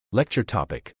Lecture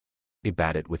topic: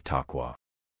 Ibaadat-with-Taqwa.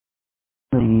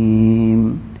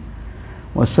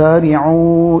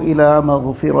 وسارعوا إلى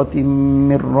مغفرة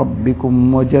من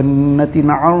ربكم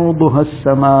وجنة عرضها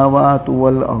السماوات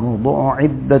والأرض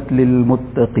أعدت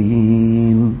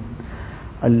للمتقين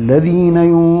الذين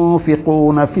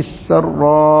ينفقون في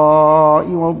السراء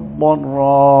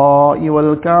والضراء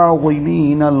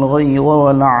والكاظمين الغيظ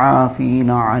والعافين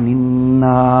عن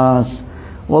الناس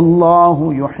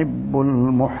والله يحب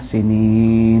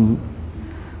المحسنين.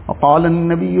 وقال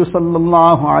النبي صلى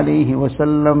الله عليه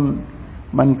وسلم: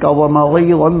 من كظم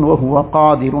غيظا وهو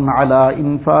قادر على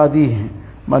إنفاذه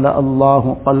ملأ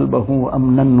الله قلبه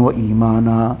أمنا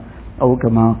وإيمانا أو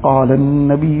كما قال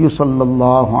النبي صلى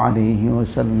الله عليه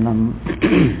وسلم.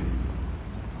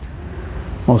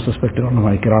 Most respected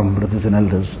ulama kiram, brothers and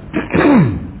elders,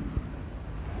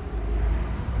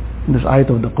 in this ayat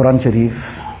of the Quran Sharif,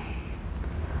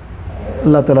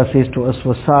 Allah Ta'ala says to us,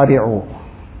 وَسَارِعُوا,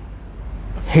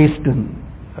 hasten,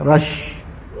 rush.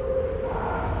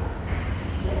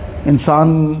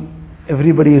 Insan,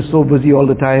 everybody is so busy all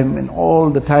the time, and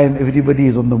all the time everybody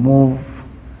is on the move.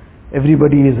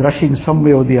 Everybody is rushing some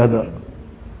way or the other.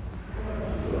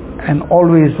 And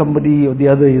always somebody or the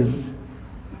other is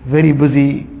very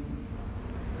busy.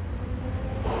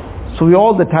 So we're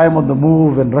all the time on the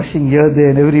move and rushing here, there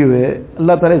and everywhere.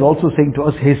 Allah Ta'ala is also saying to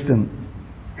us, hasten.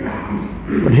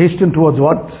 But hasten towards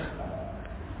what?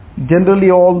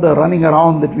 Generally all the running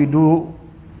around that we do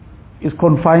is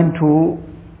confined to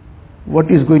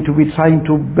what is going to be trying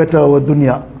to better our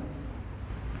dunya.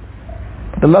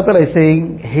 But Allah Ta'ala is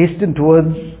saying, hasten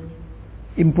towards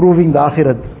improving the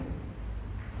akhirat.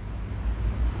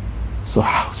 So,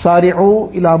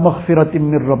 sari'u ila maghfiratin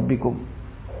min rabbikum.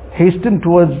 Hasten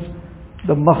towards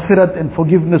the maghfirat and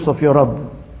forgiveness of your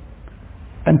Rabb,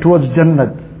 and towards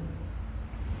Jannat.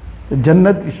 The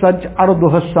Jannat is such,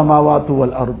 arduha samawatu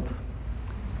wal ard.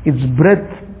 Its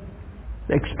breadth,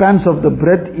 the expanse of the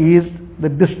breadth is the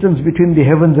distance between the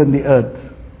heavens and the earth.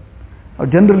 Now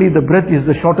generally the breadth is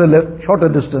the shorter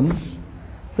distance.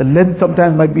 The length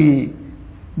sometimes might be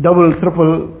double,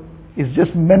 triple. Is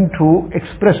just meant to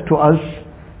express to us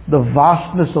the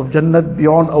vastness of Jannat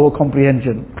beyond our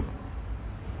comprehension.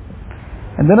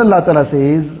 And then Allah Ta'ala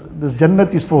says, this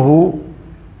Jannat is for who?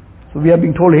 So we are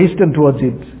being told, hasten towards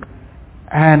it.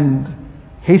 And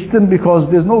hasten because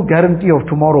there's no guarantee of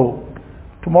tomorrow.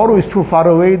 Tomorrow is too far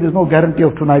away, there's no guarantee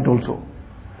of tonight also.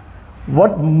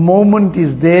 What moment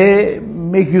is there,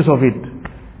 make use of it.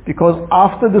 Because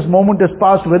after this moment has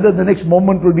passed, whether the next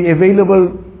moment will be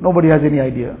available, nobody has any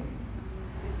idea.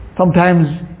 Sometimes,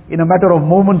 in a matter of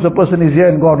moments, a person is here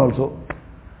and gone also.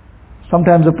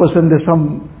 Sometimes there's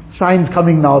some signs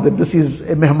coming now that this is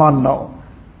a mehman now.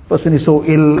 Person is so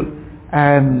ill,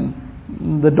 and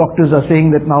the doctors are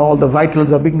saying that now all the vitals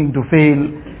are beginning to fail.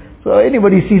 So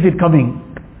anybody sees it coming.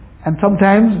 And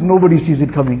sometimes nobody sees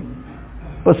it coming.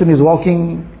 Person is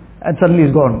walking and suddenly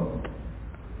is gone.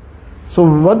 So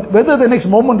whether the next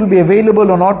moment will be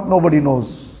available or not, nobody knows.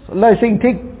 Allah is saying,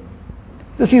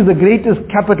 this is the greatest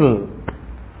capital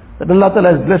that Allah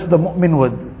Ta'ala has blessed the mu'min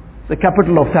with. The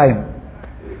capital of time.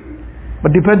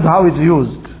 But depends how it's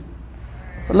used.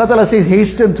 Allah Ta'ala says,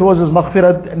 hasten towards His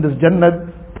maghfirat and this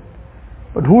Jannat.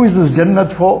 But who is this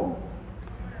Jannat for?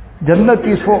 Jannat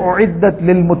is for u'iddat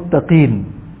lil muttaqeen.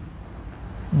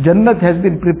 Jannat has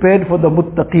been prepared for the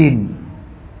muttaqeen.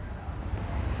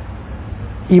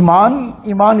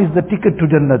 Iman is the ticket to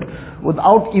Jannat.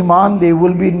 Without Iman, there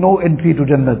will be no entry to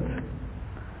Jannat.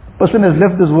 Person has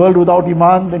left this world without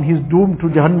Iman, then he's doomed to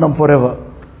Jahannam forever.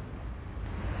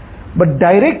 But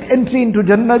direct entry into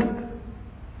Jannat,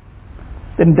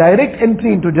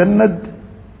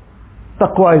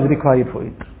 taqwa is required for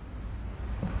it.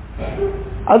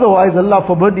 Otherwise, Allah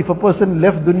forbid, if a person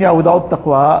left dunya without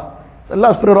taqwa,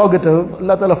 Allah's prerogative,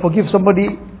 Allah Ta'ala forgive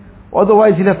somebody,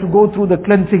 otherwise he'll have to go through the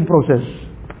cleansing process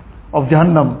of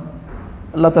Jahannam.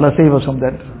 Allah Ta'ala save us from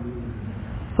that.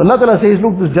 So Allah Ta'ala says,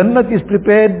 look, this Jannat is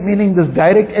prepared, meaning this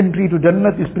direct entry to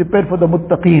Jannat is prepared for the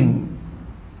muttaqeen.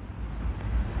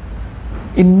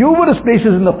 In numerous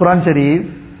places in the Quran Sharif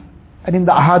and in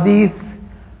the Ahadith,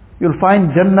 you'll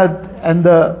find Jannat and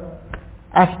the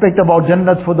aspect about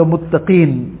Jannat for the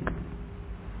muttaqeen.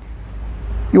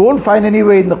 You won't find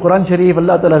anywhere in the Quran Sharif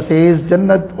Allah Ta'ala says,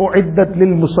 Jannat u'iddat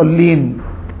lil musalleen.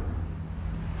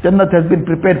 Jannat has been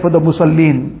prepared for the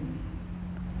musalleen.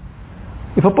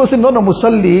 If a person is not a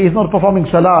musalli, is not performing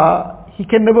salah, he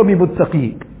can never be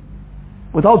muttaqi.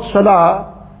 Without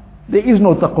salah, there is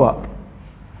no taqwa.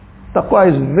 Taqwa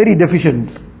is very deficient.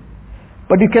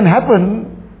 But it can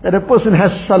happen that a person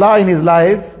has salah in his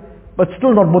life, but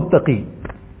still not muttaqi.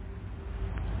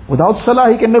 Without salah,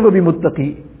 he can never be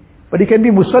muttaqi. But he can be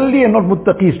musalli and not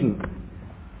muttaqi still.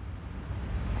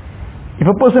 If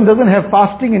a person doesn't have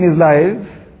fasting in his life,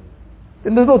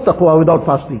 then there's no taqwa without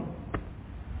fasting.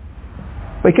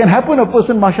 But it can happen a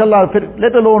person, mashallah,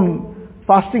 let alone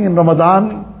fasting in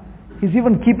Ramadan, he's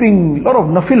even keeping a lot of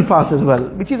nafil fast as well,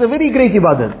 which is a very great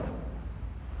ibadat.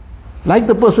 Like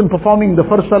the person performing the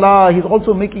first salah, he's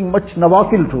also making much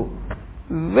nawafil too.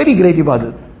 Very great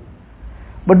ibadat.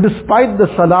 But despite the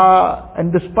salah,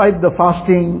 and despite the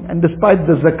fasting, and despite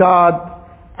the zakat,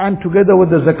 and together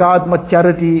with the zakat, much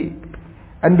charity,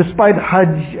 and despite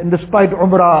hajj, and despite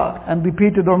umrah, and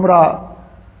repeated umrah,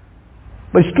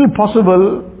 but it's still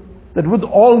possible that with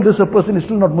all this a person is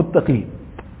still not muttaqi.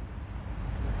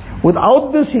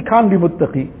 Without this he can't be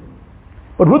muttaqi.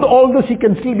 But with all this he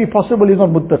can still be possible, he's not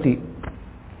muttaqi.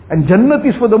 And Jannat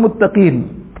is for the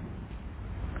muttaqeen.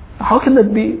 How can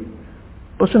that be?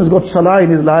 Person has got salah in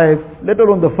his life, let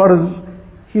alone the farz.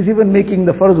 He's even making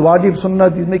the farz wajib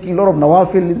sunnat, he's making a lot of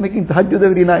nawafil, he's making tahajjud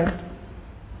every night.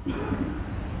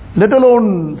 Let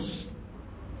alone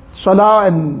salah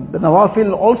and the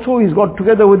nawafil, also he's got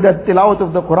together with that tilawat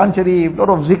of the Quran Sharif, a lot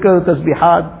of zikr,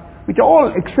 tasbihat, which are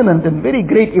all excellent and very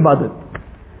great ibadat.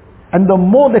 And the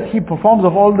more that he performs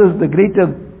of all this, the greater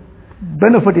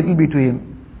benefit it will be to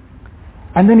him.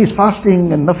 And then he's fasting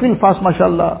and nafil fast,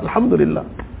 mashallah, alhamdulillah.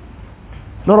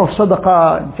 A lot of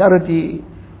sadaqah and charity,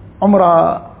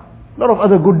 umrah, a lot of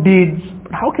other good deeds.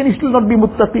 But how can he still not be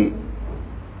muttaqi?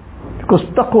 Because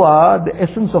taqwa, the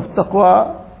essence of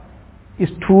taqwa, is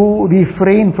to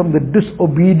refrain from the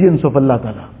disobedience of Allah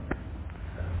Ta'ala.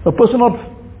 The person not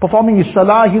performing his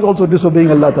salah, he's also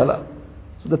disobeying Allah Ta'ala.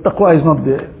 So the taqwa is not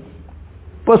there.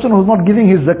 Person who's not giving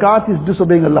his zakat is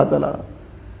disobeying Allah Ta'ala.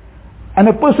 And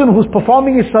a person who's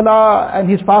performing his salah and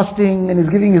he's fasting and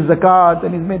he's giving his zakat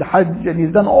and he's made hajj and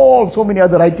he's done so many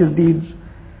other righteous deeds,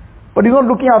 but he's not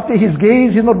looking after his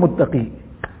gaze, he's not muttaqi.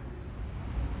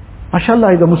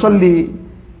 MashaAllah, he's a musalli,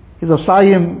 he's a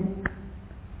saim,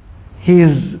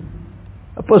 he's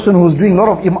a person who's doing a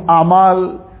lot of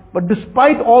amal, but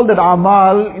despite all that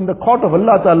amal, in the court of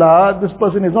Allah Ta'ala, this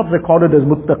person is not recorded as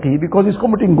muttaqi because he's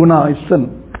committing guna, his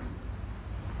sin.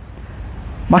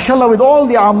 MashaAllah, with all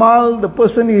the amal the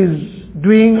person is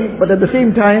doing, but at the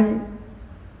same time,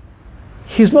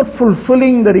 he's not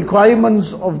fulfilling the requirements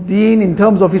of deen in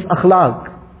terms of his akhlaq.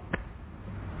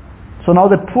 So now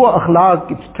that poor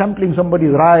akhlaq, it's trampling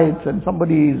somebody's rights, and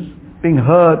somebody is being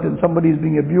hurt, and somebody is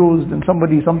being abused, and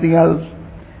somebody is something else.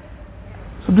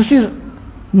 So this is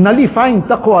nullifying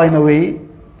taqwa in a way.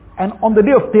 And on the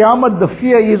day of Qiyamah, the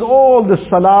fear is all the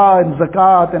salah and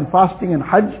zakat and fasting and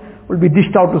hajj will be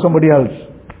dished out to somebody else.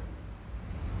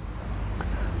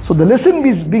 So the lesson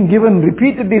is being given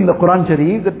repeatedly in the Quran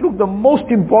Sharif that look, the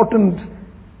most important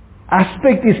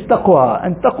aspect is taqwa,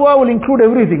 and taqwa will include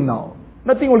everything now.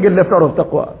 Nothing will get left out of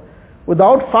taqwa.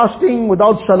 Without fasting,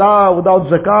 without salah, without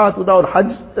zakat, without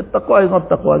hajj, that taqwa is not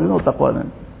taqwa. There is no taqwa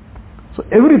then. So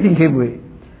everything came away.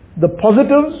 The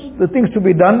positives, the things to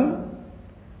be done,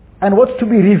 and what's to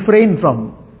be refrained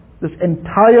from. This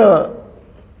entire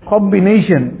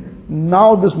combination,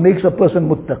 now this makes a person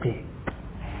muttaqi.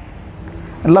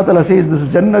 Allah Ta'ala says this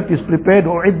Jannat is prepared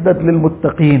u'iddat lil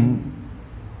muttaqeen,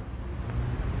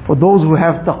 for those who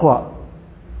have taqwa.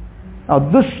 Now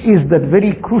this is that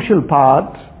very crucial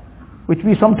part which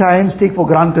we sometimes take for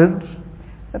granted,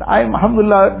 that I'm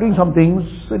alhamdulillah doing some things,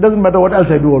 so it doesn't matter what else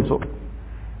I do also.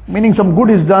 Meaning some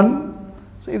good is done,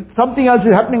 so if something else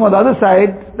is happening on the other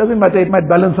side, doesn't matter, it might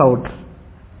balance out.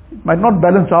 It might not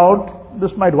balance out, this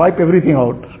might wipe everything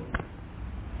out.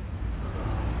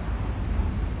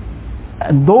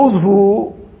 And those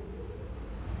who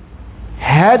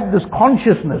had this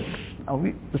consciousness,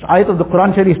 this ayat of the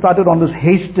Quran Sharif started on this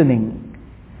hastening.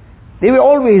 They were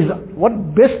always what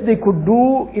best they could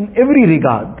do in every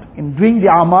regard. In doing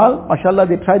the amal, mashallah,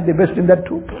 they tried their best in that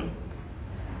too.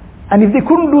 And if they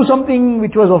couldn't do something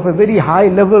which was of a very high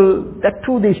level, that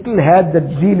too they still had that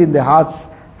zeal in their hearts.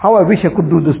 How I wish I could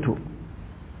do this too.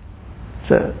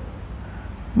 So,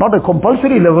 not a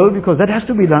compulsory level, because that has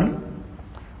to be done.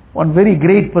 One very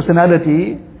great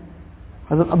personality,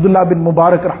 Hazrat Abdullah bin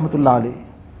Mubarak rahmatullah alayhi.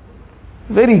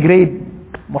 Very great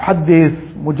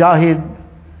muhaddith, mujahid,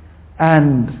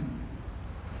 and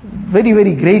very,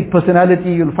 very great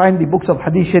personality. You'll find the books of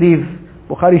Hadith Sharif,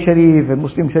 Bukhari Sharif and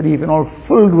Muslim Sharif and all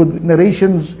filled with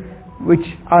narrations which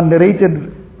are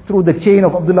narrated through the chain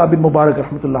of Abdullah bin Mubarak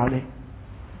rahmatullah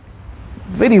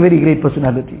alayhi. Very, very great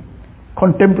personality.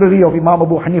 Contemporary of Imam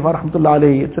Abu Hanifa rahmatullah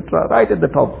alayhi, etc. Right at the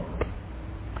top.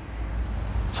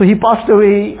 So he passed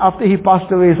away. After he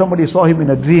passed away, somebody saw him in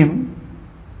a dream.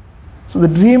 So the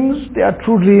dreams, they are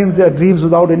true dreams, they are dreams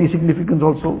without any significance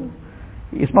also.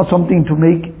 It's not something to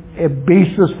make a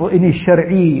basis for any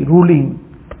Shari'i ruling,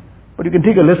 but you can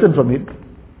take a lesson from it.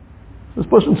 This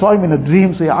person saw him in a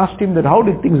dream, so he asked him that, how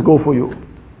did things go for you?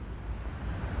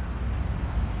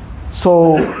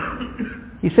 So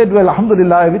he said, well,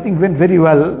 alhamdulillah, everything went very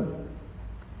well,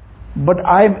 but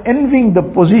I'm envying the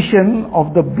position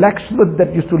of the blacksmith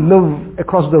that used to live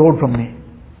across the road from me.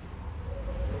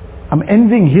 I'm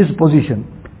envying his position.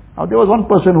 Now there was one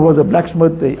person who was a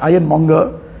blacksmith, a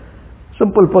ironmonger,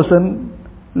 simple person,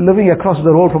 living across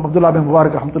the road from Abdullah bin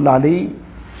Mubarak rahmatullah alayhi.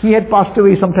 He had passed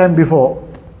away some time before.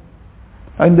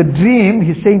 In the dream,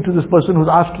 he's saying to this person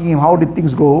who's asking him, how did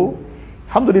things go?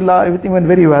 Alhamdulillah, everything went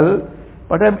very well,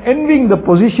 but I'm envying the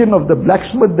position of the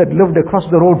blacksmith that lived across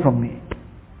the road from me.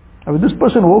 And when this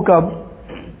person woke up,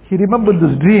 he remembered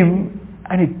this dream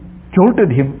and it jolted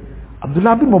him.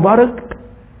 Abdullah bin Mubarak,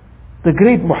 the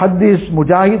great muhaddis,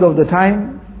 mujahid of the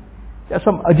time, there are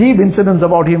some ajib incidents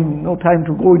about him, no time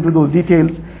to go into those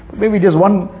details, but maybe just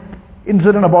one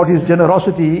incident about his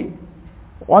generosity.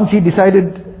 Once he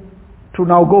decided to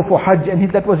now go for Hajj, and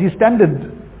that was his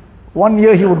standard. 1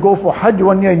 year he would go for Hajj,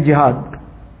 1 year in Jihad.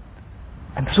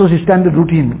 And this was his standard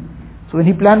routine. So when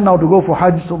he planned now to go for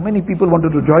Hajj, so many people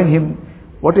wanted to join him.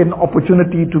 What an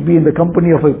opportunity to be in the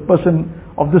company of a person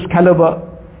of this caliber.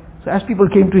 So as people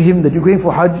came to him that you're going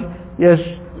for Hajj, yes,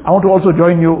 I want to also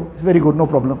join you. It's very good, no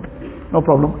problem. No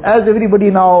problem. As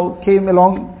everybody now came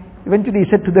along, eventually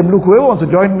he said to them, look, whoever wants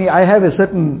to join me, I have a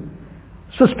certain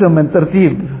system and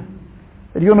tartib.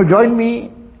 That you want to join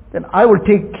me, then I will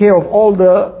take care of all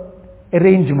the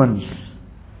arrangements.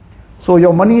 So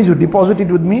your monies you deposit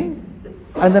it with me,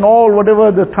 and then all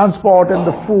whatever the transport and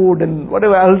the food and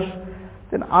whatever else,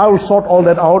 then I will sort all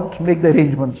that out, make the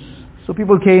arrangements. So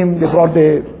people came, they brought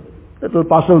their little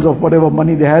parcels of whatever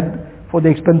money they had for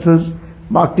the expenses,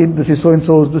 marked it, this is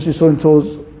so-and-so's, this is so-and-so's,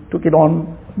 took it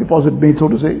on, deposit made,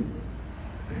 so to say.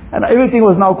 And everything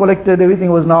was now collected, everything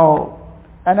was now,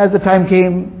 and as the time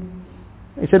came,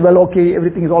 he said, well, okay,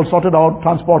 everything is all sorted out,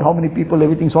 transport, how many people,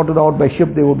 everything sorted out by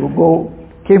ship, they would go,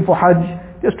 came for Hajj.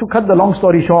 Just to cut the long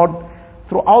story short,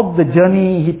 throughout the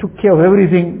journey, he took care of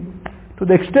everything, to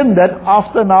the extent that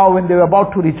after now, when they were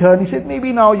about to return, he said,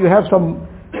 maybe now you have some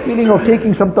feeling of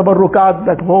taking some tabarrukat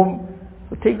back home,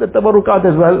 so take the tabarrukat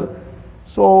as well.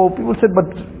 So people said, but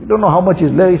we don't know how much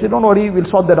is left. He said, don't worry, we'll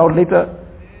sort that out later.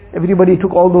 Everybody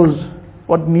took all those,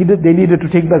 what they needed to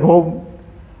take back home.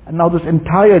 And now this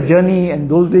entire journey,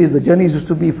 and those days the journeys used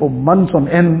to be for months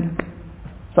on end,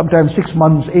 sometimes 6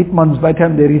 months, 8 months by the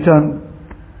time they returned.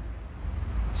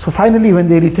 So finally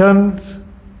when they returned,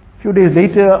 a few days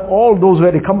later, all those who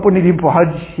had accompanied him for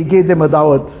Hajj, he gave them a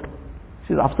dawat.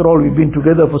 He says, after all, we've been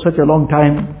together for such a long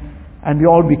time, and we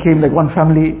all became like one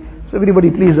family. So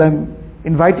everybody, please, I'm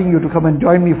inviting you to come and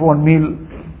join me for one meal.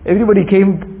 Everybody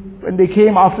came. When they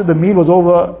came after the meal was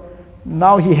over,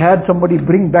 now he had somebody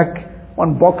bring back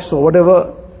one box or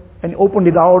whatever, and he opened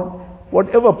it out.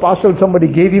 Whatever parcel somebody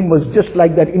gave him was just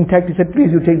like that, intact. He said, please,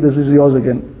 you take this is yours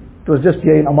again. It was just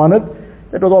here in Amanat.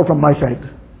 That was all from my side.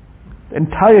 The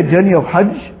entire journey of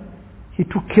Hajj, he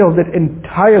took care of that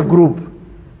entire group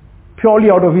purely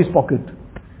out of his pocket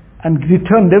and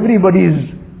returned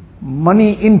everybody's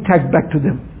money intact back to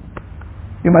them.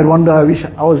 You might wonder, I wish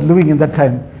I was living in that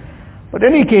time. But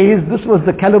in any case, this was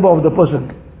the caliber of the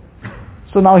person.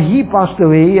 So now he passed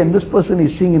away, and this person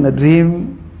is seeing in a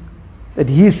dream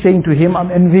that he is saying to him, I'm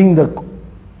envying the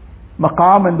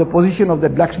maqam and the position of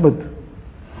that blacksmith.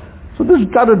 So this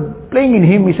started playing in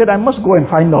him. He said, I must go and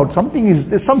find out.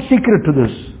 There's some secret to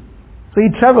this. So he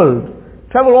traveled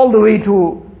all the way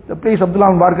to the place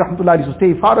Abdullah bin Mubarak rahmatullah used to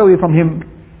stay far away from him.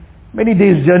 Many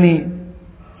days journey.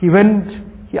 He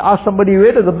went, he asked somebody,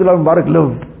 where does Abdullah bin Mubarak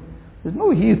live? He said,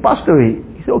 no, he passed away.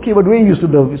 He said, okay, but where he used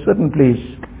to live? A certain place.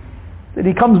 Then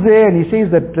he comes there and he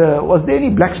says that, was there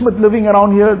any blacksmith living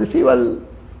around here? They say, well,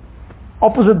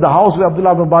 opposite the house where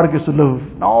Abdullah bin Mubarak used to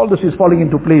live. Now all this is falling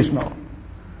into place now.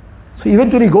 So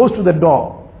eventually he goes to the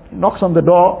door. He knocks on the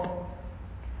door.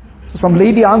 So some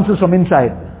lady answers from inside.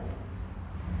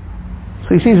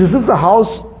 So he says, is this the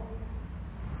house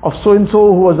of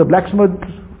so-and-so who was a blacksmith?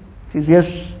 He says, yes.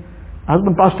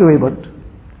 Husband passed away, but...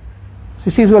 So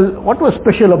he says, well, what was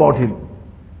special about him?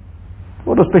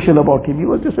 What was special about him? He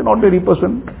was just an ordinary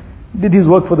person, did his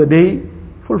work for the day,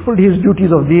 fulfilled his duties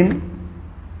of deen.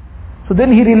 So then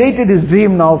he related his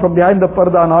dream now from behind the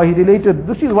parda. Now he related,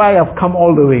 this is why I have come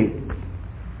all the way.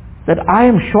 That I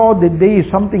am sure that there is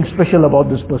something special about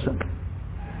this person.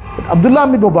 But Abdullah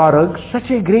bin Mubarak, such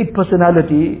a great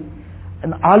personality,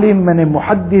 an alim and a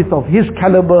muhaddith of his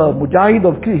caliber, mujahid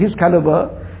of his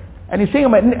caliber, And he's saying,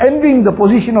 I'm envying the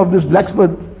position of this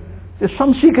blacksmith. There's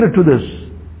some secret to this.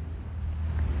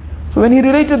 So when he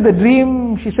related the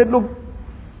dream, she said, look,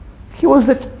 he was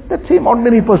that same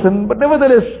ordinary person, but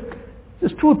nevertheless,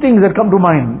 there's two things that come to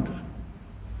mind.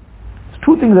 There's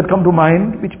two things that come to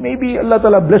mind, which maybe Allah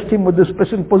Ta'ala blessed him with this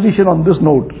present position on this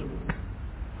note.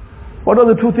 What are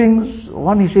the two things?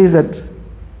 One, he says that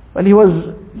when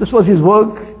this was his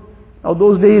work. Now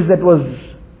those days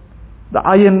the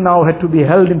iron now had to be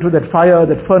held into that fire,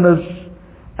 that furnace,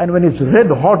 and when it's red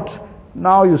hot,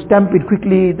 now you stamp it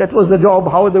quickly. That was the job,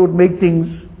 how they would make things.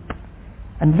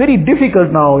 And very difficult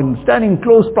now in standing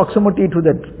close proximity to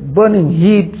that burning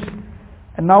heat.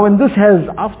 And now when this it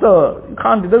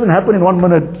doesn't happen in 1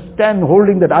 minute, stand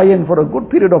holding that iron for a good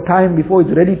period of time before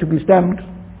it's ready to be stamped.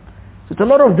 So it's a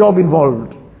lot of job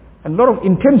involved, and a lot of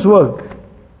intense work.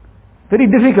 Very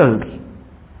difficult.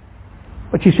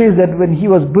 But she says that when he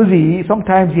was busy,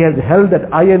 sometimes he has held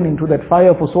that iron into that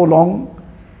fire for so long,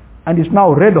 and it's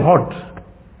now red hot,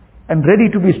 and ready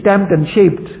to be stamped and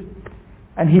shaped.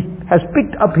 And he has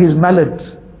picked up his mallet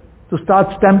to start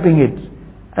stamping it.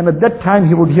 And at that time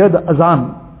he would hear the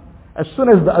azan. As soon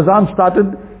as the azan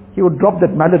started, he would drop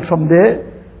that mallet from there.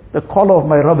 The caller of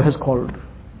my Rabb has called.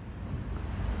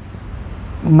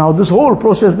 Now this whole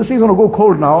process, this is going to go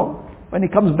cold now. When he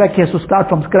comes back, he has to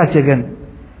start from scratch again.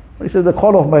 But he says, the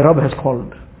call of my Rabb has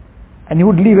called. And he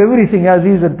would leave everything as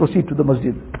is and proceed to the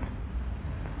masjid.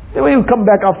 Then when he would come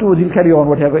back afterwards, he'll carry on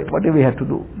whatever he had to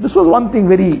do. This was one thing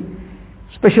very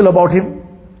special about him,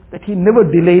 that he never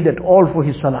delayed at all for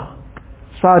his salah.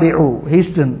 Sari'u,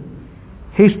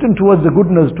 hasten towards the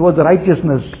goodness, towards the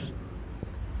righteousness.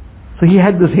 So he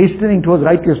had this hastening towards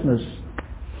righteousness,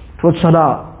 towards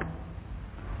salah.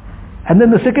 And then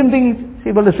the second thing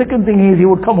is he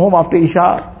would come home after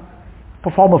Isha,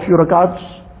 perform a few rakats,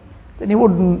 then he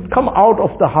would come out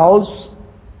of the house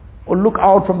or look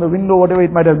out from the window, whatever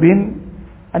it might have been,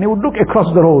 and he would look across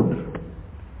the road.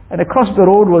 And across the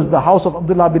road was the house of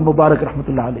Abdullah bin Mubarak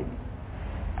rahmatullah alayh.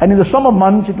 And in the summer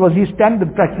months, it was his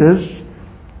standard practice.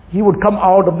 He would come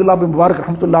out, Abdullah bin Mubarak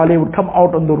rahmatullah alayh would come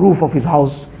out on the roof of his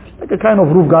house, like a kind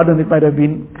of roof garden it might have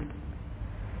been.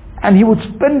 And he would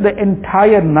spend the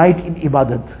entire night in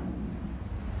ibadat.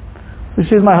 He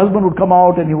says, my husband would come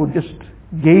out and he would just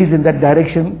gaze in that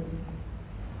direction.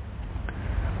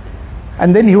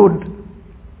 And then he would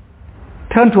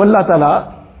turn to Allah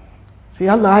Ta'ala, say,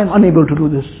 Allah, I am unable to do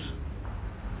this.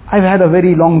 I've had a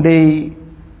very long day.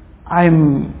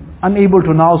 I'm unable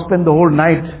to now spend the whole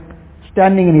night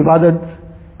standing in ibadat.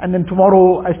 And then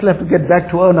tomorrow I still have to get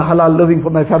back to earn a halal living for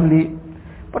my family.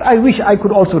 But I wish I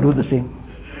could also do the same.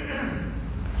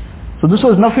 So this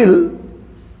was nafil.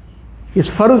 His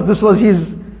farz, this was his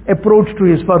approach to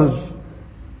his farz.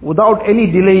 Without any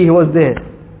delay, he was there.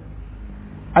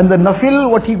 And the nafil,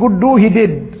 what he could do, he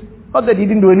did. Not that he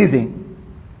didn't do anything.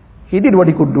 He did what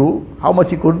he could do, how much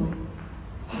he could.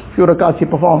 Few rakats he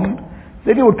performed.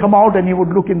 Then he would come out and he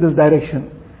would look in this direction.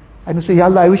 And he'd say, Ya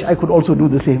Allah, I wish I could also do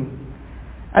the same.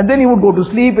 And then he would go to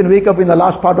sleep and wake up in the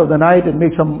last part of the night and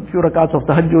make some few rakats of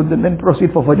tahajjud and then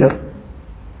proceed for fajr.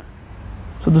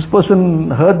 So this person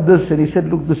heard this and he said,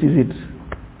 look, this is it.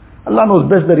 Allah knows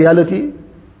best the reality,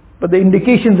 but the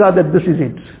indications are that this is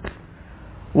it.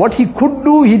 What he could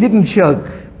do, he didn't shirk.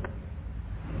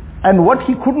 And what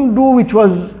he couldn't do, which was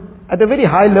at a very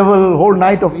high level, whole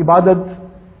night of ibadat,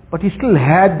 but he still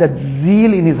had that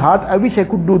zeal in his heart. I wish I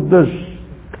could do this.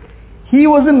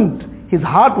 His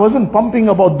heart wasn't pumping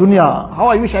about dunya.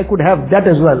 How I wish I could have that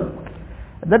as well.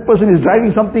 That person is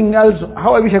driving something else.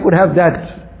 How I wish I could have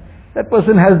that. That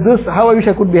person has this. How I wish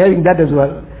I could be having that as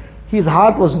well. His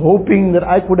heart was hoping that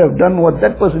I could have done what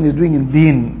that person is doing in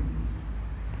deen.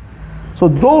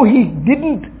 So though he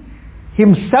didn't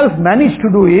himself manage to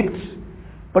do it,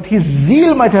 but his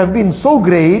zeal might have been so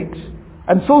great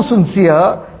and so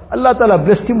sincere, Allah Ta'ala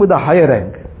blessed him with a higher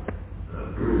rank.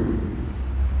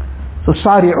 So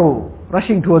sari'u,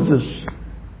 rushing towards this.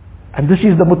 And this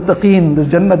is the muttaqeen, this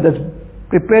Jannah that's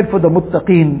prepared for the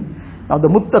muttaqeen. Now the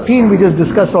muttaqeen we just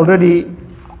discussed already,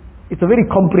 it's a very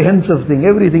comprehensive thing,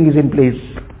 everything is in place.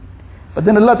 But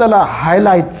then Allah Ta'ala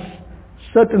highlights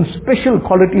certain special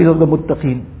qualities of the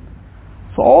muttaqeen.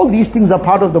 So all these things are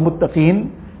part of the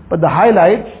muttaqeen, but the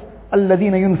highlights,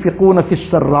 الَّذِينَ يُنْفِقُونَ فِي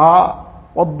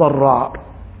السَّرَّاءِ وَالضَّرَّاءِ,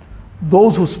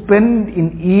 those who spend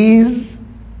in ease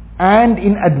and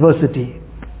in adversity.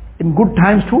 In good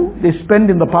times too, they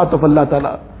spend in the path of Allah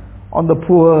Ta'ala, on the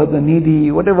poor, the needy,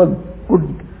 whatever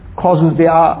good causes they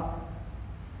are.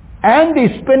 And they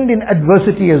spend in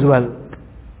adversity as well.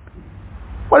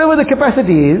 Whatever the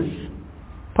capacity is,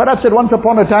 perhaps at once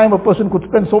upon a time a person could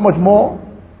spend so much more,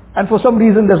 and for some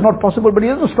reason that's not possible, but he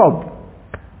doesn't stop.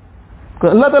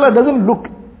 Because Allah Ta'ala doesn't look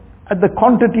at the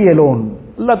quantity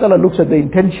alone. Allah Ta'ala looks at the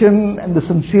intention and the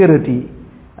sincerity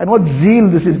and what zeal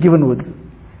this is given with.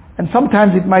 And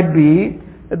sometimes it might be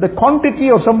that the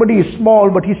quantity of somebody is small,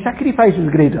 but his sacrifice is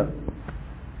greater.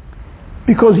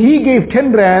 Because he gave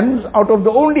 10 rands out of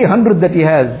the only 100 that he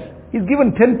has. He's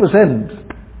given 10%.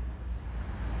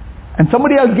 And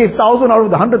somebody else gave 1,000 out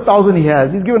of the 100,000 he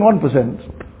has. He's given 1%.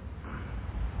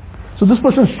 So this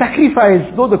person's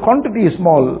sacrifice, though the quantity is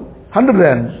small, 100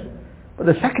 rands, but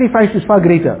the sacrifice is far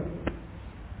greater.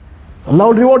 Allah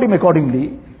will reward him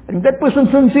accordingly. And that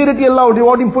person's sincerity, Allah will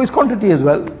reward him for his quantity as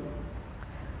well.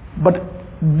 But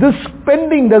this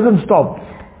spending doesn't stop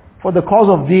for the cause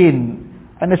of deen.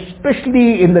 And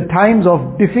especially in the times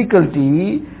of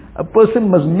difficulty, a person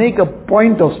must make a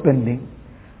point of spending.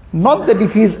 Not that if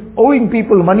he's owing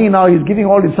people money now, he's giving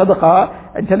all his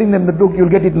sadaqah and telling them that, look, you'll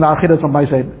get it in the akhirah from my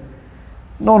side.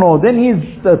 No, then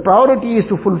the priority is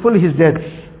to fulfill his debts.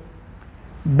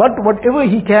 But whatever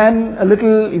he can, a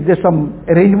little, if there's some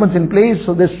arrangements in place,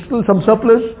 so there's still some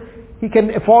surplus, he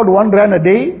can afford 1 rand a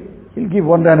day, he'll give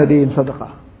 1 rand a day in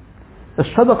sadaqah. The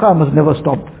sadaqah must never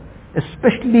stop.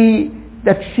 Especially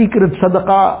that secret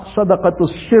sadaqah, sadaqatul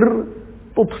sirr,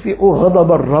 tutfi'u ghadab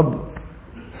ar-rabb.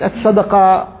 That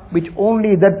sadaqah which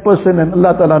only that person and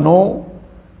Allah Ta'ala know.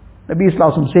 Nabi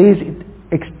Sallallahu Alaihi Wasallam says it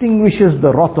extinguishes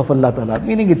the wrath of Allah Ta'ala,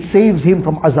 meaning it saves him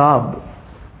from azab.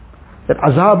 That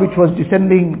azab which was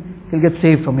descending, he'll get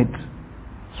saved from it.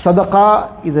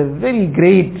 Sadaqah is a very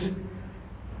great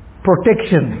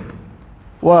protection.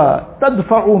 Wa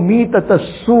tadfa'u mitat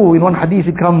as-su. In one hadith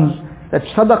it comes that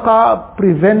sadaqah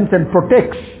prevents and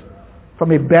protects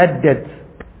from a bad death.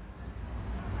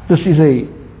 This is a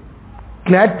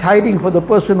glad tiding for the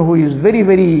person who is very,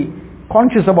 very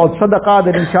conscious about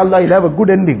sadaqah, that inshallah he'll have a good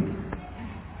ending.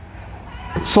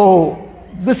 So,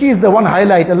 this is the one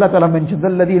highlight Allah Ta'ala mentions.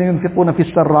 الَّذِينَ يُنْفِقُونَ فِي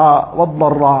السَّرَّاءِ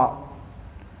وَالضَّرَّاءِ.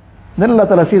 Then Allah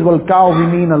Ta'ala says,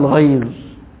 وَالْكَاظِمِينَ الْغَيْظِ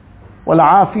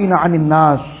وَالْعَافِينَ عَنِ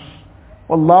النَّاسِ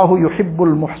وَاللَّهُ يُحِبُّ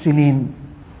الْمُحْسِنِينَ.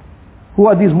 Who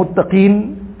are these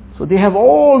muttaqeen? So they have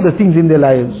all the things in their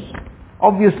lives.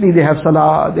 Obviously they have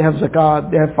salah, they have zakat,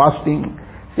 they have fasting,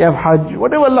 they have hajj,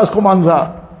 whatever Allah's commands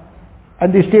are.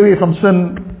 And they stay away from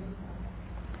sin.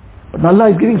 But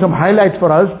Allah is giving some highlights for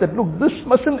us that look, this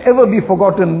mustn't ever be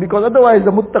forgotten, because otherwise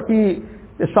the muttaqi,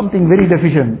 there's something very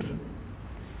deficient.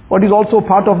 What is also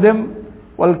part of them?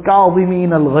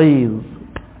 وَالْكَاظِمِينَ الْغَيْظِ.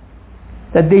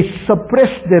 That they suppress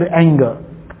their anger.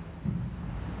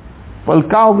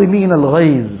 وَالْكَاظِمِينَ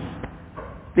الْغَيْظِ.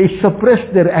 They suppress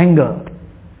their anger.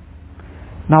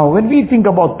 Now when we think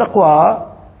about taqwa,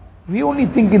 we only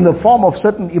think in the form of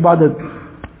certain ibadat.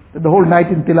 The whole night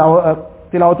in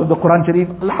tilawat of the Quran Sharif,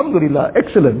 alhamdulillah,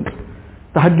 excellent.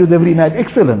 Tahajjud every night,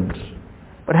 excellent.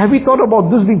 But have we thought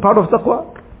about this being part of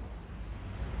taqwa?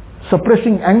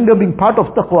 Suppressing anger being part of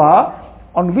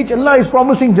taqwa, on which Allah is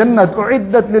promising Jannat,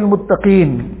 u'iddat lil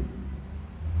muttaqeen.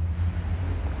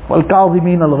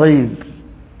 وَالْكَاظِمِينَ الْغَيْظِ.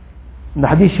 In the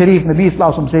Hadith Sharif, Nabi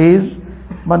Sallallahu Alaihi Wasallam says,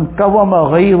 مَنْ كَوَمَ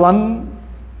غَيْظًا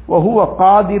وَهُوَ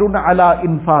قَادِرٌ عَلَىٰ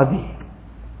إِنْفَاذِهِ.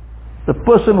 The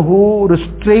person who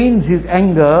restrains his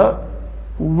anger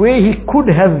where he could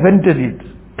have vented it.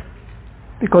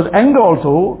 Because anger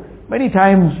also, many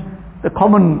times the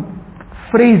common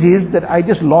phrase is that I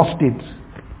just lost it.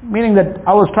 Meaning that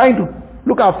I was trying to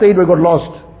look after it but got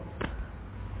lost.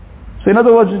 So in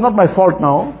other words, it's not my fault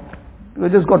now. We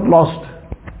just got lost.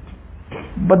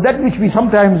 But that which we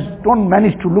sometimes don't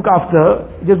manage to look after,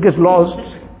 it just gets lost.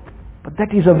 But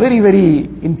that is a very, very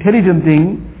intelligent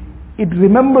thing. It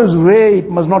remembers where it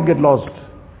must not get lost.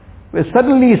 Where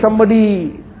suddenly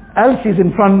somebody else is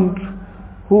in front,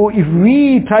 who if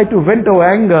we try to vent our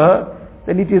anger,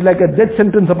 then it is like a death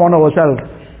sentence upon ourselves.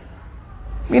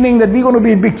 Meaning that we're going to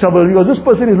be in big trouble, because this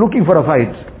person is looking for a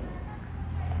fight.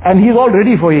 And he's all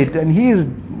ready for it. And he is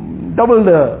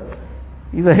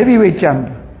he's a heavyweight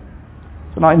champ.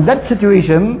 So now in that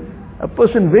situation, a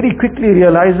person very quickly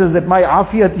realizes that my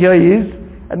afiyat here is,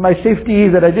 and my safety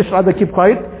is that I just rather keep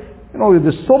quiet. You know,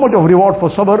 there's so much of reward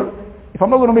for sabr. If I'm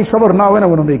not going to make sabr now, when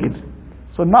am I going to make it?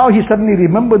 So now he suddenly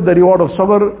remembered the reward of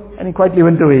sabr, and he quietly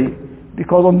went away.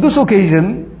 Because on this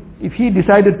occasion, if he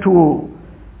decided to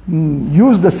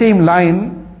use the same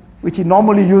line, which he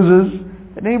normally uses,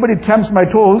 and anybody tramps my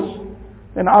toes,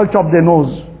 then I'll chop their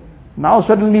nose. Now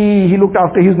suddenly he looked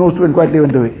after his nose too and quietly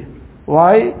went away.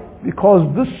 Why? Because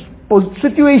this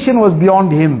situation was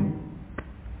beyond him.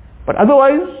 But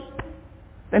otherwise,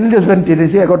 then he just went it.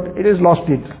 He just lost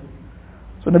it.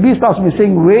 So Nabi Sallallahu Alaihi Wasallam is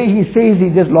saying, where he says he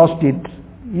just lost it,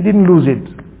 he didn't lose it.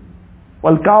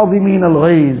 وَالْكَاظِمِينَ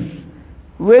الْغَيْظِ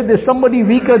where there's somebody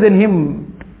weaker than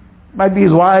him. It might be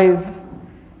his wife,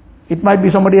 it might be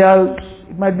somebody else,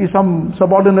 it might be some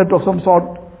subordinate of some sort.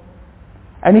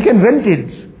 And he can rent it,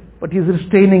 but he's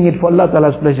restraining it for Allah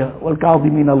Ta'ala's pleasure.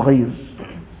 وَالْكَاظِمِينَ الْغَيْظِ.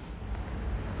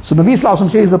 So Nabi Sallallahu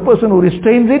Alaihi Wasallam says, the person who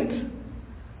restrains it,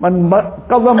 مَنْ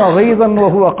كَظَمَ غَيْظًا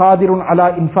وَهُوَ قَادِرٌ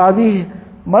عَلَىٰ إِنْفَاذِهِ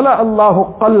مَلَأَ اللَّهُ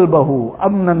قَلْبَهُ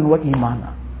أَمْنًا وَإِيمَانًا.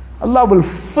 Allah will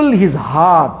fill his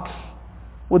heart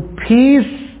with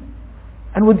peace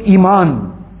and with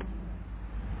iman.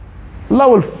 Allah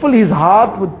will fill his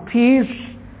heart with peace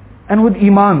and with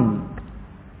iman.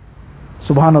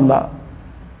 Subhanallah.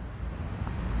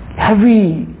 Have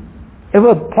we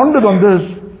ever pondered on this?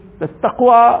 The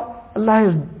taqwa, Allah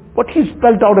has, what He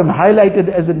spelled out and highlighted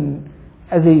as an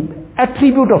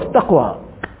attribute of taqwa.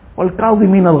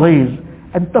 وَالْكَاظِمِينَ الْغَيْظِ.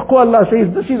 And taqwa, Allah says,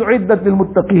 this is عِدَّةٌ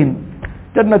لِلْمُتَّقِينَ.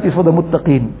 Jannat is for the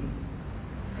muttaqeen.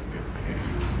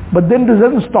 But then this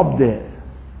doesn't stop there.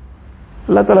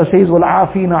 Allah Ta'ala says,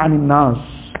 وَالْعَافِينَ عَنِ النَّاسِ.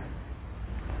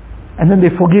 And then they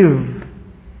forgive.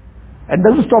 And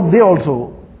doesn't stop there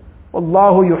also.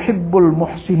 وَاللَّهُ يُحِبُّ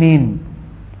الْمُحْسِنِينَ.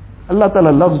 Allah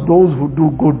Ta'ala loves those who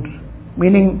do good.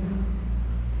 Meaning,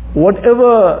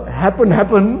 whatever happened,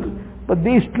 but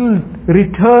they still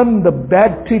return the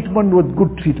bad treatment with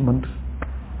good treatment.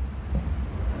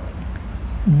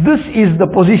 This is the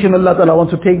position Allah Ta'ala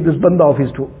wants to take this banda of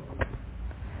His to.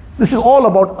 This is all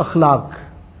about akhlaq.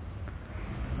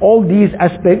 All these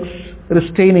aspects,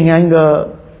 restraining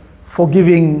anger,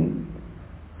 forgiving,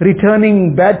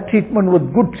 returning bad treatment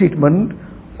with good treatment,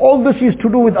 all this is to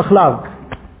do with akhlaq.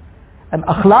 And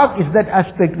akhlaq is that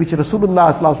aspect which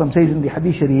Rasulullah sallallahu alaihi wasallam says in the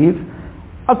Hadith Sharif,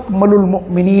 akmalul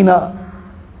mu'minina,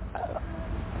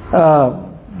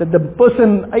 that the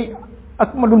person,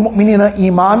 akmalul mu'minina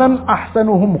imanan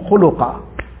ahsanuhum khuluqa.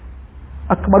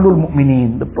 Akmalul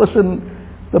mu'minin, the person,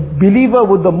 the believer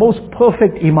with the most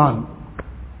perfect iman.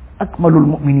 Akmalul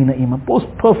mu'minina iman, most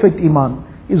perfect iman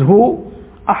is who?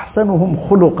 Ahsanuhum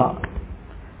khuluqa,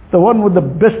 the one with the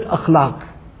best akhlaq.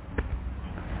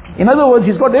 In other words,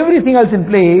 he's got everything else in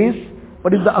place,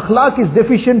 but if the akhlaq is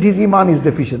deficient, his iman is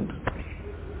deficient.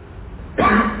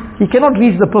 He cannot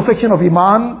reach the perfection of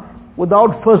iman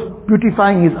without first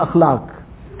beautifying his akhlaq.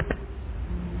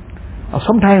 Now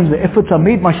sometimes the efforts are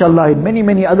made, mashallah, in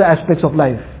many other aspects of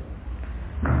life.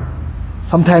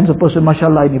 Sometimes a person,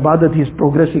 mashallah, in ibadat he is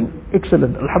progressing,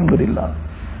 excellent, alhamdulillah.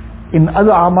 In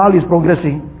other amal is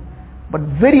progressing, but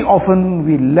very often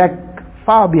we lag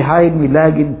far behind, we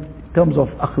lag in terms of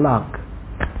akhlaq.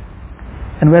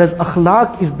 And whereas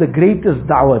akhlaq is the greatest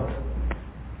da'wat,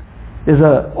 there's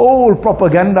an old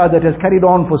propaganda that has carried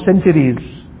on for centuries,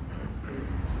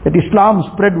 that Islam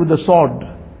spread with the sword.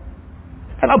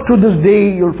 And up to this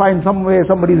day you'll find somewhere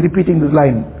somebody is repeating this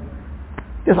line,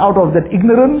 just out of that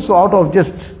ignorance or out of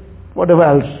just whatever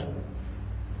else.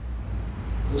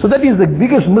 So that is the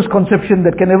biggest misconception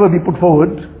that can ever be put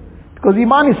forward, because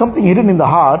iman is something hidden in the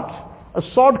heart. A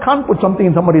sword can't put something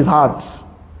in somebody's heart.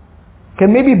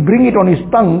 Can maybe bring it on his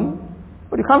tongue,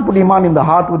 but you can't put iman in the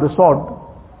heart with a sword.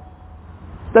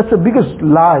 That's the biggest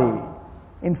lie.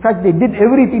 In fact, they did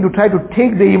everything to try to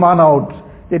take the iman out.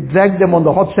 They dragged them on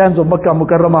the hot sands of Makkah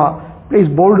Mukarramah,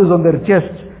 placed boulders on their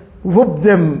chests, whooped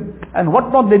them, and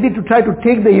whatnot they did to try to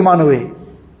take the iman away.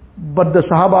 But the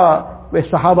Sahaba were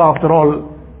Sahaba after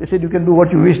all. They said, you can do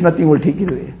what you wish, nothing will take it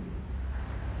away.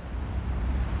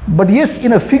 But yes,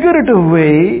 in a figurative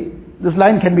way, this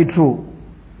line can be true.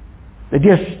 That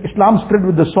yes, Islam spread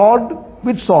with the sword,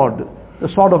 the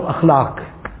sword of akhlaq,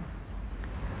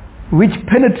 which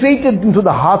penetrated into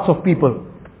the hearts of people.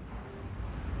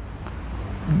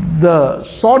 The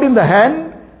sword in the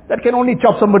hand, that can only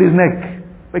chop somebody's neck.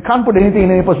 We can't put anything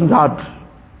in any person's heart.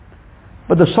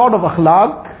 But the sword of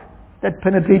akhlaq, that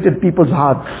penetrated people's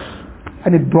hearts,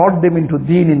 and it brought them into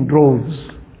deen in droves.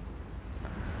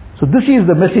 So this is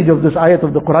the message of this ayat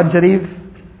of the Quran Sharif,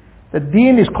 that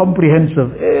deen is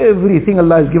comprehensive. Everything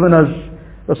Allah has given us,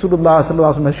 Rasulullah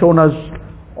sallallahu alaihi wasallam has shown us,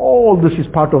 all this is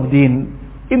part of deen.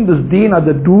 In this deen are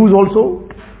the do's also,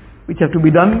 which have to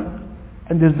be done,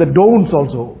 and there's the don'ts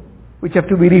also, which have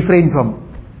to be refrained from.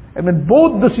 And when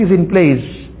both this is in place,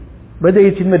 whether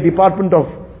it's in the department of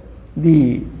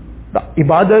the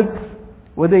ibadat,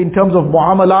 whether in terms of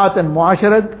muamalat and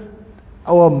muasharat,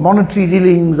 our monetary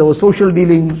dealings, our social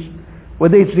dealings,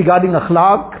 whether it's regarding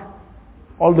akhlaq,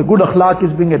 all the good akhlaq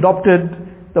is being adopted,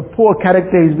 the poor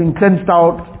character is being cleansed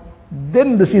out,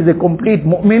 then this is a complete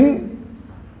mu'min,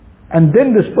 and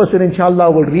then this person inshallah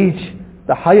will reach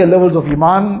the higher levels of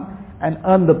iman and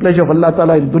earn the pleasure of Allah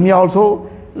Ta'ala in dunya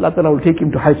also. Allah Ta'ala will take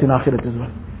him to heights in akhirat as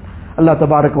well. Allah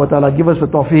Tabarak wa Ta'ala give us the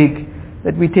tawfiq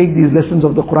that we take these lessons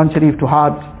of the Quran Sharif to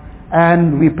heart,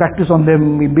 and we practice on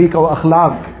them, we make our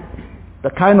akhlaq the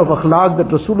kind of akhlaq that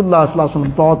Rasulullah sallallahu alaihi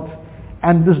wasallam taught,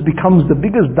 and this becomes the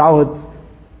biggest da'wat.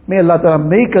 May Allah Ta'ala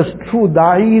make us true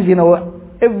da'is in our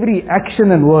every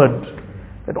action and word,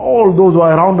 that all those who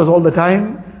are around us all the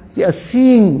time, they are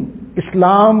seeing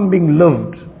Islam being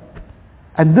lived,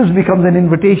 and this becomes an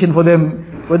invitation for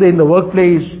them, whether in the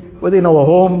workplace, whether in our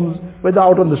homes, whether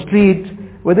out on the street,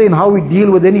 whether in how we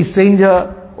deal with any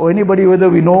stranger or anybody, whether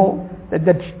we know that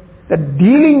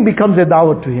dealing becomes a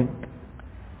da'wat to him.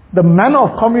 The manner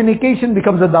of communication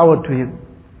becomes a da'wat to him.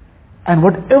 And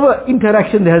whatever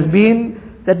interaction there has been,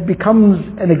 that becomes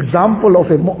an example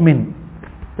of a mu'min,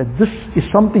 that this is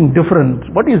something different.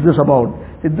 What is this about?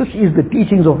 That this is the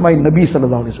teachings of my Nabi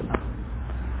sallallahu alaihi wasallam.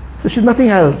 This is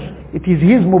nothing else. It is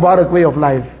his Mubarak way of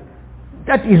life.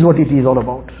 That is what it is all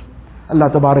about. Allah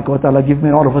Tabarak wa Ta'ala give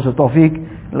me all of us a tawfiq.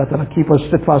 Allah Ta'ala keep us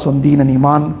steadfast on deen and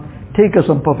iman. Take us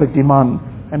on perfect iman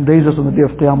and raise us on the day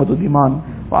of Qiyamah with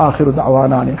iman. Wa akhiru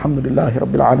da'wana alhamdulillahi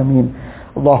rabbil alameen.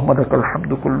 Allahumma lakal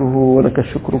hamdu kulluhu wa lakal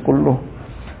shukru kulluhu.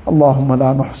 Allahumma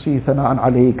la nuhsi thana'an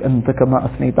alayk anta kama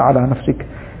athnayta ala nafsik.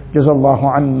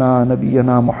 Jazallahu anna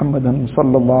nabiyyana Muhammadan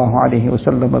sallallahu alayhi wa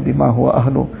sallam bima huwa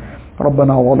ahlu.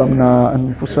 ربنا ظلمنا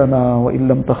أنفسنا وإن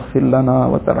لم تغفر لنا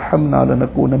وترحمنا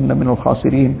لنكونن من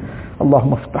الخاسرين.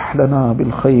 اللهم افتح لنا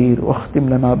بالخير واختم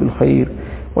لنا بالخير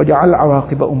واجعل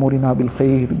عواقب أمورنا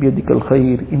بالخير بيدك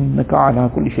الخير إنك على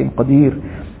كل شيء قدير.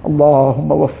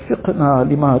 اللهم وفقنا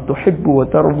لما تحب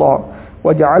وترضى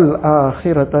واجعل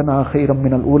آخرتنا خيرا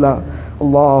من الأولى.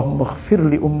 اللهم اغفر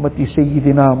لأمة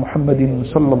سيدنا محمد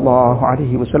صلى الله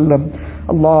عليه وسلم.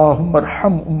 اللهم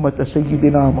ارحم أمة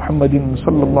سيدنا محمد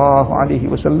صلى الله عليه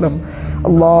وسلم.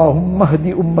 اللهم اهد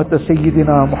أمة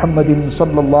سيدنا محمد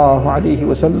صلى الله عليه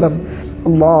وسلم.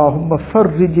 اللهم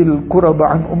فرج الكرب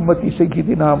عن أمة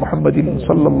سيدنا محمد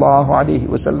صلى الله عليه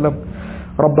وسلم.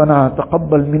 ربنا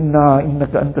تقبل منا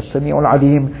إنك أنت السميع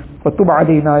العليم وتب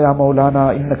علينا يا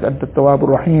مولانا إنك أنت التواب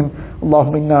الرحيم.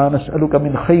 اللهم إنا نسألك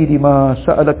من خير ما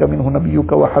سألك منه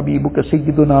نبيك وحبيبك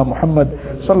سيدنا محمد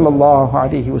صلى الله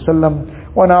عليه وسلم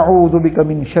ونعوذ بك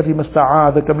من شر ما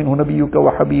استعاذك منه نبيك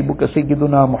وحبيبك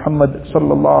سيدنا محمد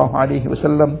صلى الله عليه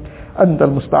وسلم. أنت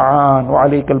المستعان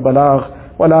وعليك البلاغ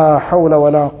ولا حول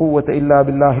ولا قوة إلا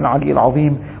بالله العلي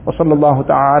العظيم. وصلى الله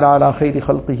تعالى على خير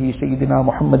خلقه سيدنا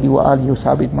محمد وآله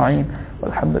وصحبه أجمعين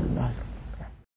والحمد لله.